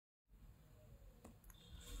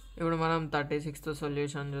ఇప్పుడు మనం 36th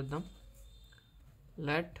solution చూద్దాం.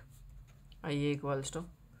 లెట్ i ఈక్వల్స్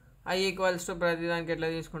టు ప్రతిదానికి ఎట్లా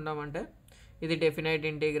తీసుకుంటామంటే ఇది డెఫినైట్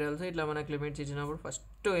ఇంటిగ్రల్స్. ఇట్లా మనకు లిమిట్స్ ఇచ్చినప్పుడు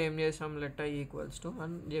ఫస్ట్ ఏం చేస్తాం, లెట్ i ఈక్వల్స్ టు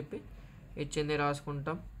అని చెప్పి ఇచ్చింది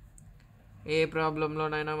రాసుకుంటాం. ఏ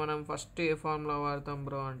ప్రాబ్లంలోనైనా మనం ఫస్ట్ ఏ ఫార్ములా వాడతాం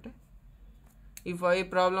బ్రో అంటే, ఈ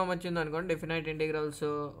ప్రాబ్లం వచ్చింది అనుకోండి డెఫినైట్ ఇంటిగ్రల్స్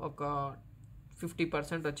ఒక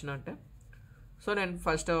 50% వచ్చినట్టే. సో నేను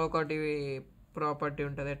ఫస్ట్ ఒకటి ప్రాపర్టీ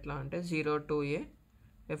ఉంటుంది, ఎట్లా అంటే 0 to a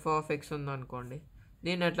f of x ఉందనుకోండి,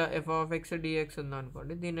 దీన్ని ఎట్లా f of x dx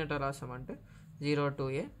ఉందనుకోండి, దీన్ని ఎట్లా రాస్తామంటే 0 to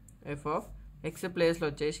a f of x ప్లేస్లో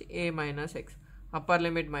వచ్చేసి a minus X, upper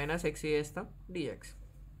limit minus X చేస్తాం dx.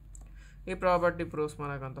 ఈ ప్రాపర్టీ ప్రూఫ్స్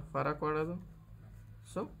మనకు అంత ఫరక్ పడదు.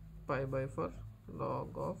 So π/4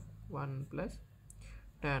 log of 1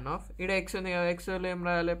 + tan of ఇక్కడ ఎక్స్ ఉంది కదా, ఎక్స్లో ఏం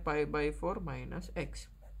రాయాలి, π/4 మైనస్ ఎక్స్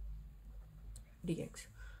dx.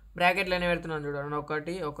 బ్రాకెట్లోనే పెడుతున్నాను చూడండి, 1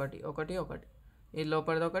 1 1 1, ఇది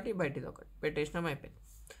లోపలిది ఒకటి బయటిది ఒకటి పెట్టేసినాం, అయిపోయింది.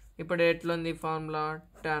 ఇప్పుడు ఎట్లుంది formula,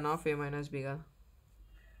 tan of a minus B కదా,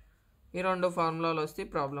 ఈ రెండు ఫార్ములాలు వస్తే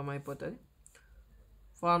ప్రాబ్లం అయిపోతుంది.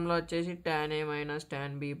 ఫార్ములా వచ్చేసి tan a minus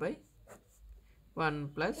tan b by 1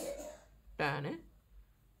 + tan a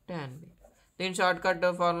tan b. దీని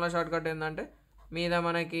ఫార్ములా షార్ట్ కట్ ఏంటంటే, మీద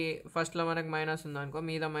మనకి ఫస్ట్లో మనకి మైనస్ ఉందనుకో,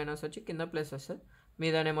 మీద మైనస్ వచ్చి కింద ప్లస్ వస్తుంది,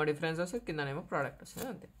 మీదనేమో డిఫరెన్స్ వస్తుంది, కిందనేమో ప్రోడక్ట్ వస్తుంది,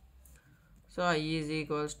 అంతే. So i is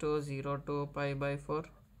equals to 0 to π/4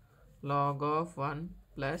 log of 1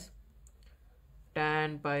 + tan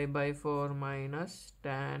π/4 minus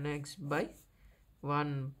tan x by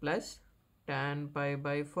 1 + tan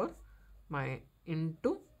π/4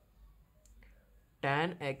 into tan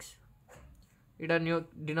x. ఇక్కడ న్యూ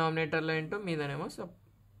డినామినేటర్లో ఇంటూ మీదనేమో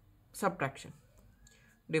సబ్ట్రాక్షన్,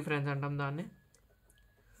 డిఫరెన్స్ అంటాం దాన్ని.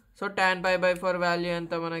 సో tan π/4 వాల్యూ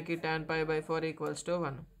ఎంత మనకి, tan π/4 equals to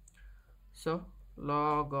 1. So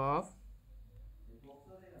log of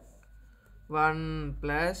 1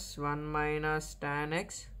 + 1 minus tan x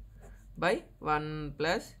by 1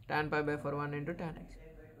 + tan π/4 1 into tan x.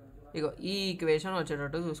 ఇగో ఈ equation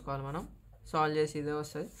వచ్చేటట్టు చూసుకోవాలి మనం, solve చేసి ఇదే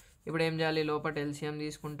వస్తుంది. ఇప్పుడు ఏం చేయాలి, లోపల ఎల్సిఎం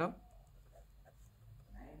తీసుకుంటాం.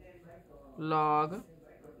 log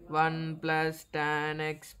 1 + tan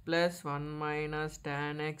x + 1 minus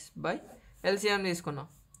tan x by LCM తీసుకున్నాం,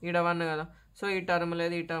 ఇక్కడ 1 కదా, సో ఈ టర్మ్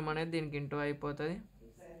లేదు, ఈ టర్మ్ అనేది దీనికి ఇంటూ అయిపోతుంది.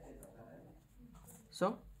 So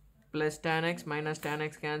plus tan x minus tan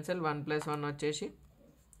x cancel, 1 + 1 వచ్చేసి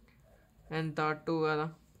ఎంత, 2 కదా.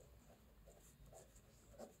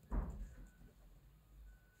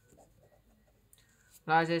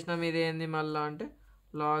 రాసేసినాం. ఇది ఏంది మళ్ళా అంటే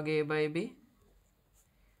log a by b,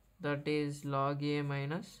 that is log a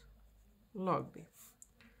minus log b.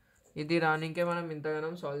 ఇది రానికే మనం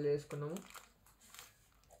ఇంతగానం సాల్వ్ చేసుకున్నాము.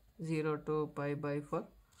 0 to π/4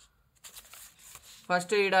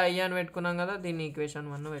 ఫస్ట్ ఇక్కడ i అని పెట్టుకున్నాం కదా, దీన్ని ఈక్వేషన్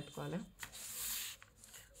 1 పెట్టుకోవాలి.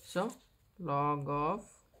 So log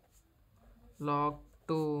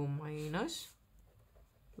 2 minus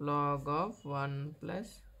log 1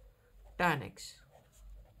 + tan x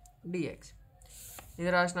dx. ఇది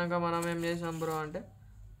రాసినాక మనం ఏం చేసాం బ్రో అంటే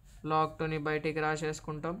log 2ని బయటికి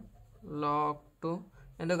రాసేసుకుంటాం. log 2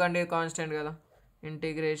 ఎందుకంటే ఇది కాన్స్టెంట్ కదా,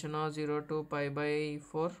 integration of 0 to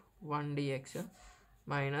π/4 1 dx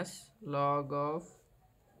minus log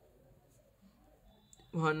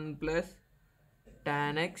 1 +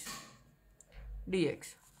 tan x dx.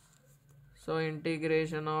 So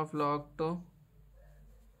integration of log 2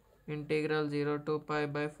 integral 0 to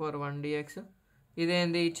π/4 1 dx.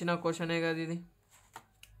 ఇదేంది, ఇచ్చిన క్వశ్చనే కదా ఇది,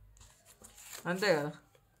 అంతే కదా,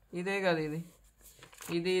 ఇదే కదా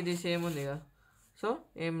ఇది సేమ్ ఉంది కదా. సో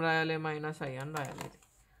ఏం రాయాలి, మైనస్ i అని రాయాలి. ఇది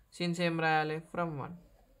సిన్స్ ఏం రాయాలి, ఫ్రమ్ 1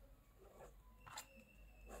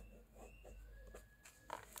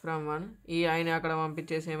 ఈ iని అక్కడ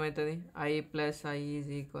పంపించేసి ఏమవుతుంది, i + i is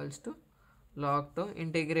equals to log 2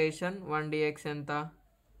 integration 1 dx ఎంత,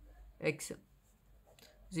 x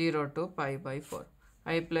 0 to π/4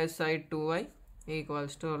 i + i 2i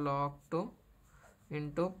equals to log 2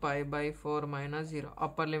 into π/4 minus 0,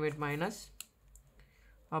 upper limit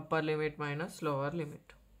minus lower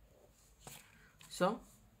limit. So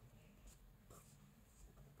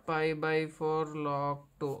π/4 log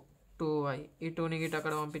 2i, ఈ 2ని గిట్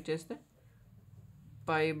అక్కడ పంపించేస్తే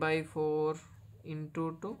π/4 ఇంటూ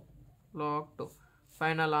 2 log 2.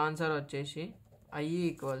 ఫైనల్ ఆన్సర్ వచ్చేసి i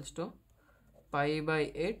equals to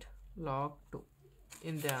π/8 log 2.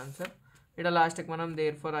 ఇంతే answer. ఇక్కడ లాస్ట్కి మనం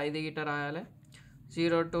therefore ఐది గిట్ట రాయాలి.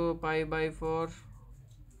 0 to π/4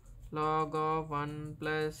 log of 1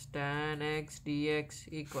 + tan x dx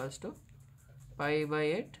equals to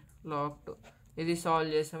π/8 log 2. ఇది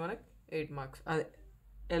సాల్వ్ చేస్తే మనకి 8 మార్క్స్, అదే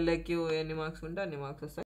ఎల్ఏక్యూ ఎన్ని మార్క్స్ ఉంటే అన్ని మార్క్స్ వస్తాయి.